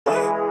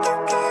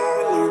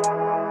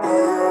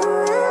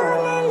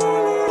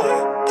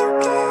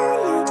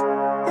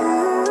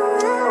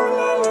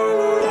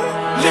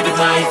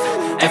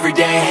life,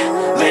 everyday,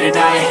 late at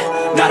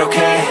night, not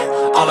okay.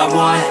 All I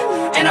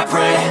want, and I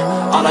pray,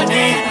 all I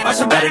need are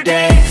some better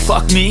days.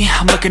 Fuck me,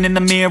 I'm looking in the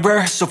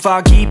mirror, so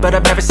foggy, but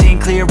I've never seen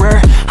clearer.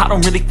 I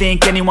don't really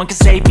think anyone can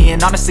save me,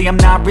 and honestly I'm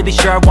not really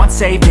sure I want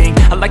saving.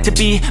 I like to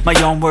be my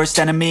own worst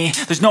enemy.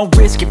 There's no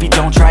risk if you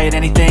don't try at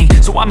anything,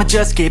 so I'ma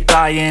just keep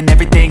buying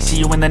everything. See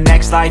you in the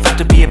next life, have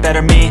to be a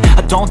better me.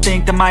 I don't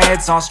think that my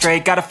head's on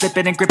straight, gotta flip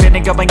it and grip it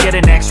and go and get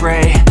an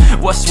x-ray.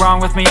 What's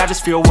wrong with me? I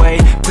just feel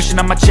weight pushing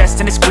on my chest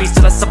and it squeezes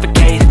till I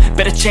suffocate.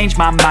 Better change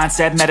my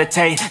mindset,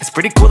 meditate. It's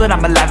pretty cool that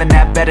I'm alive and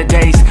have better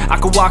days. I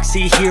could walk,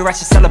 see, hear, I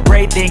should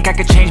celebrate. Think I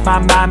could change my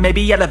mind,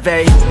 maybe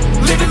elevate.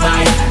 Living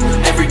life,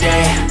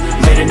 everyday,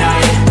 late at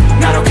night,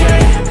 not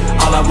okay.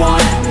 All I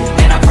want,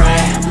 and I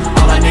pray,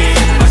 all I need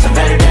are some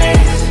better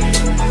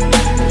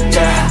days.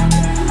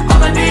 Yeah,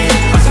 all I need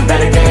are some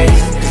better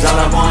days. Cause all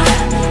I want,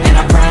 and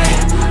I pray,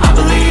 I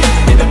believe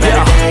in the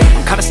better days.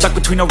 I'm kinda stuck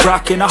between a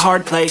rock and a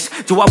hard place.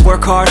 Do I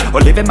work hard or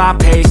live at my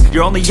pace?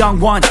 You're only young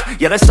once,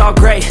 yeah that's all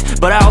great,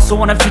 but I also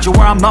want a future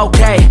where I'm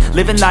okay.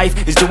 Living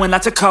life is doing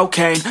lots of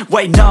cocaine.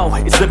 Wait no,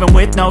 it's living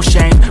with no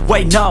shame.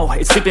 Wait no,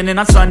 it's sleeping in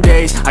on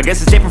Sundays. I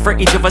guess it's different for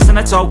each of us and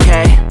that's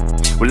okay.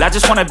 Well I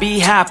just wanna be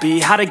happy,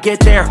 how to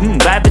get there?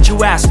 Glad that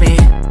you asked me.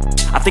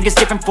 I think it's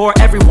different for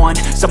everyone.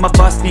 Some of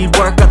us need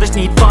work, others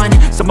need fun.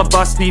 Some of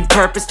us need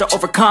purpose to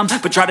overcome.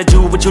 But try to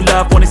do what you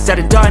love when it's said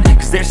and done,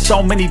 cause there's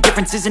so many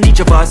differences in each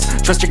of us.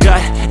 Trust your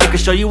gut, it can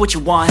show you what you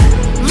want.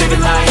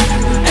 Living life,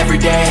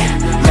 everyday,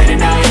 late at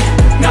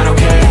night, not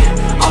okay.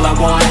 All I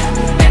want,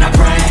 and I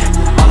pray,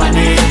 all I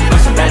need are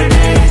some better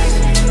days.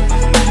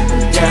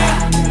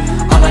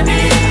 Yeah, all I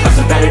need are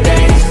some better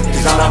days.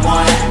 Cause all I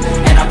want,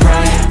 and I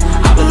pray,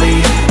 I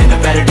believe in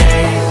the better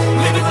days.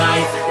 Living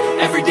life,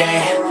 everyday,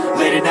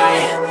 late at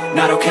night,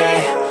 not okay.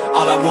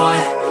 All I want,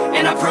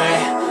 and I pray,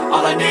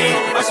 all I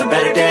need are some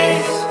better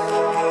days.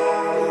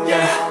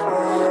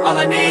 Yeah, all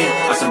I need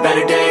are some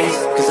better days.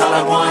 Cause all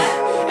I want,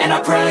 and I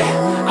pray,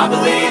 I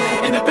believe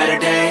in the better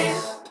days.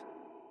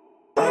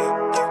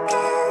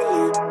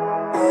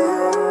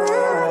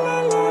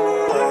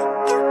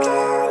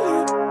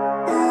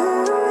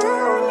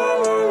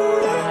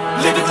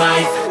 Living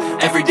life,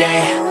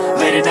 everyday,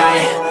 late at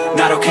night,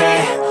 not okay.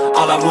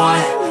 All I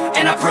want,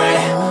 and I pray,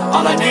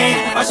 all I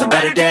need are some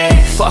better days.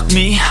 Fuck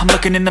me, I'm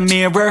looking in the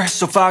mirror,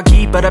 so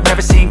foggy, but I've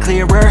never seen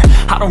clearer.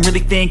 I don't really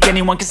think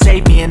anyone can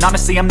save me, and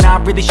honestly I'm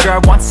not really sure I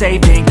want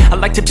saving. I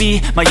like to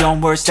be my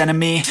own worst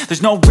enemy.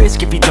 There's no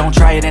risk if you don't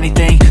try at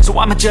anything, so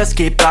I'ma just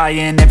keep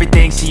buying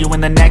everything. See you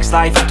in the next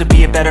life, have to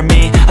be a better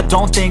me. I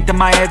don't think that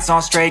my head's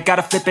on straight,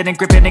 gotta flip it and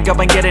grip it and go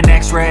and get an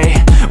x-ray.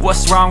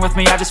 What's wrong with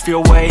me? I just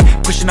feel weight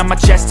pushing on my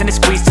chest and it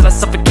squeezes till I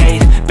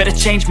suffocate. Better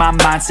change my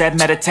mindset,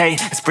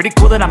 meditate. It's pretty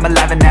cool that I'm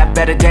alive and have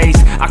better days.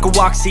 I could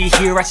walk, see,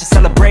 hear, I should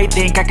celebrate.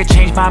 Think I could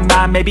change my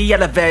mind, maybe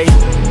elevate.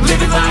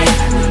 Living life,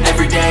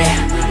 everyday,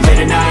 late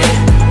at night,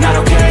 not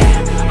okay.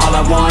 All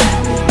I want,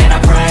 and I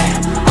pray,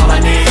 all I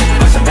need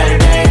are some better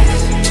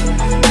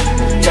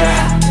days.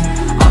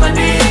 Yeah, all I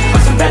need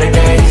are some better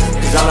days.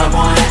 Cause all I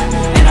want,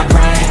 and I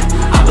pray,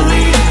 I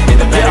believe in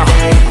the better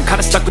days. I'm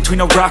kinda stuck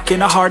between a rock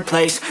and a hard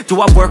place. Do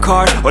I work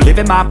hard or live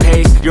at my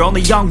pace? You're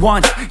only young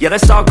once, yeah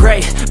that's all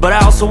great, but I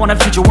also want a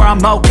future where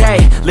I'm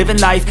okay. Living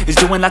life is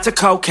doing lots of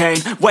cocaine.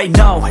 Wait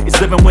no, it's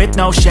living with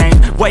no shame.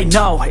 Wait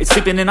no, it's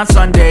sleeping in on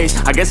Sundays.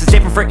 I guess it's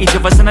different for each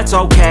of us and that's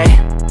okay.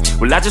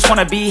 Well I just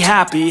wanna be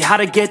happy, how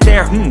to get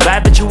there?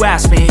 Glad that you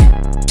asked me.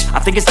 I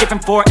think it's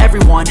different for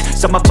everyone.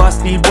 Some of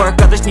us need work,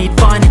 others need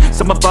fun.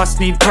 Some of us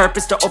need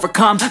purpose to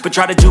overcome. But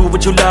try to do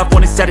what you love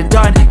when it's said and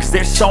done, cause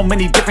there's so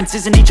many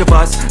differences in each of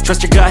us.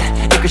 Trust your gut,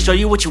 it can show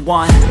you what you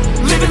want.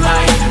 Living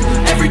life,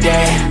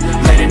 everyday,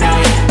 late at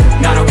night,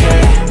 not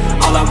okay.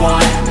 All I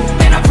want,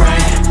 and I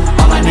pray,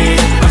 all I need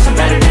are some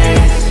better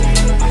days.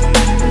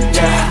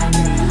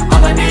 Yeah,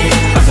 all I need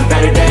are some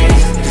better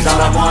days. Cause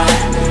all I want,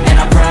 and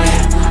I pray,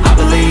 I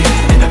believe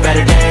in the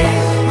better days.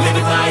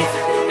 Living life,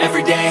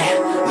 everyday,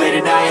 late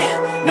at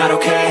night, not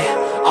okay.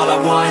 All I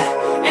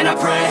want, and I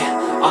pray,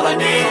 all I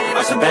need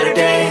are some better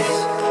days.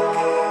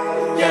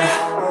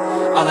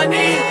 Yeah, all I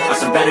need are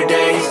some better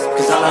days.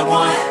 Cause all I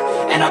want,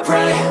 and I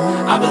pray,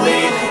 I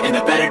believe in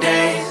the better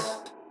days.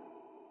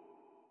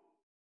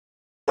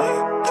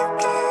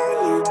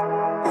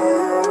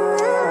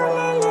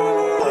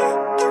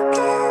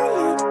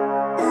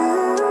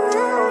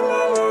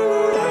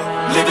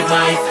 Living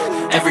life,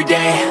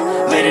 everyday,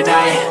 late at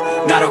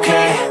night, not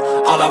okay.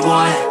 All I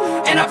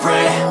want, and I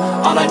pray,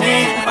 all I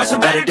need are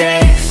some better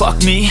days.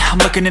 Fuck me, I'm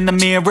looking in the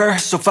mirror,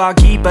 so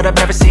foggy, but I've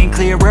never seen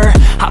clearer.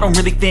 I don't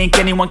really think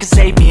anyone can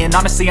save me, and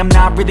honestly I'm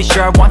not really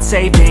sure I want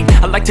saving.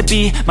 I like to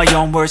be my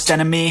own worst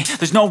enemy.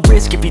 There's no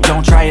risk if you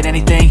don't try at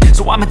anything,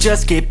 so I'ma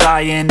just keep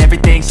buying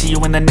everything. See you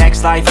in the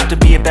next life, have to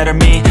be a better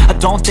me. I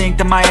don't think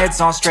that my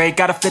head's on straight,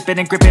 gotta flip it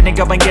and grip it and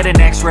go and get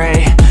an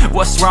x-ray.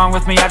 What's wrong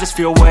with me? I just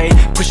feel weight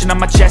pushing on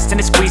my chest and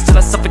it squeezes till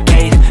I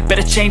suffocate.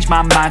 Better change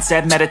my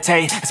mindset,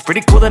 meditate. It's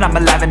pretty cool that I'm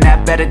alive and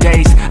have better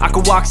days. I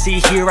could walk, see,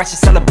 hear, I should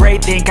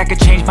celebrate. Think I could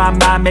change my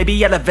mind,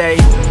 maybe elevate.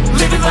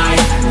 Living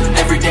life,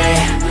 everyday,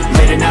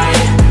 late at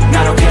night,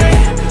 not okay.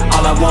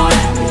 All I want,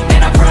 and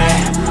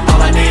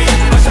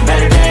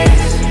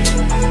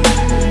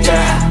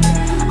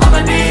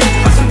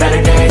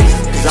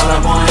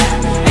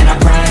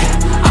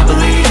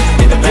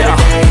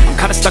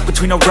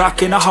between a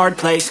rock and a hard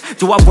place.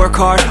 Do I work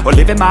hard or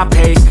live at my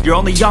pace? You're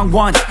only young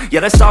once, yeah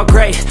that's all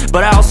great,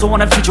 but I also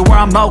want a future where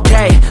I'm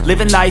okay.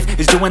 Living life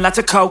is doing lots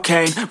of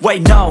cocaine.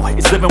 Wait no,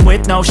 it's living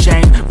with no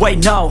shame.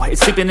 Wait no,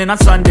 it's sleeping in on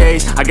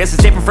Sundays. I guess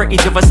it's different for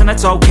each of us and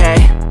that's okay.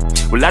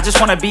 Well I just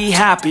wanna be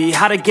happy,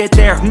 how to get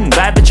there?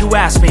 Glad that you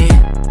asked me.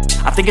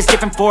 I think it's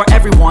different for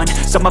everyone.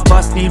 Some of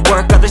us need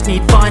work, others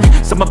need fun.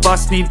 Some of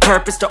us need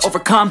purpose to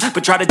overcome.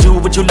 But try to do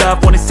what you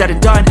love when it's said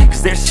and done,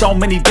 cause there's so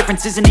many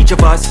differences in each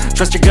of us.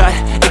 Trust your gut,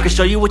 it can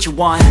show you what you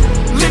want.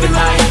 Living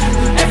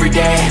life,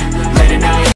 everyday, late at night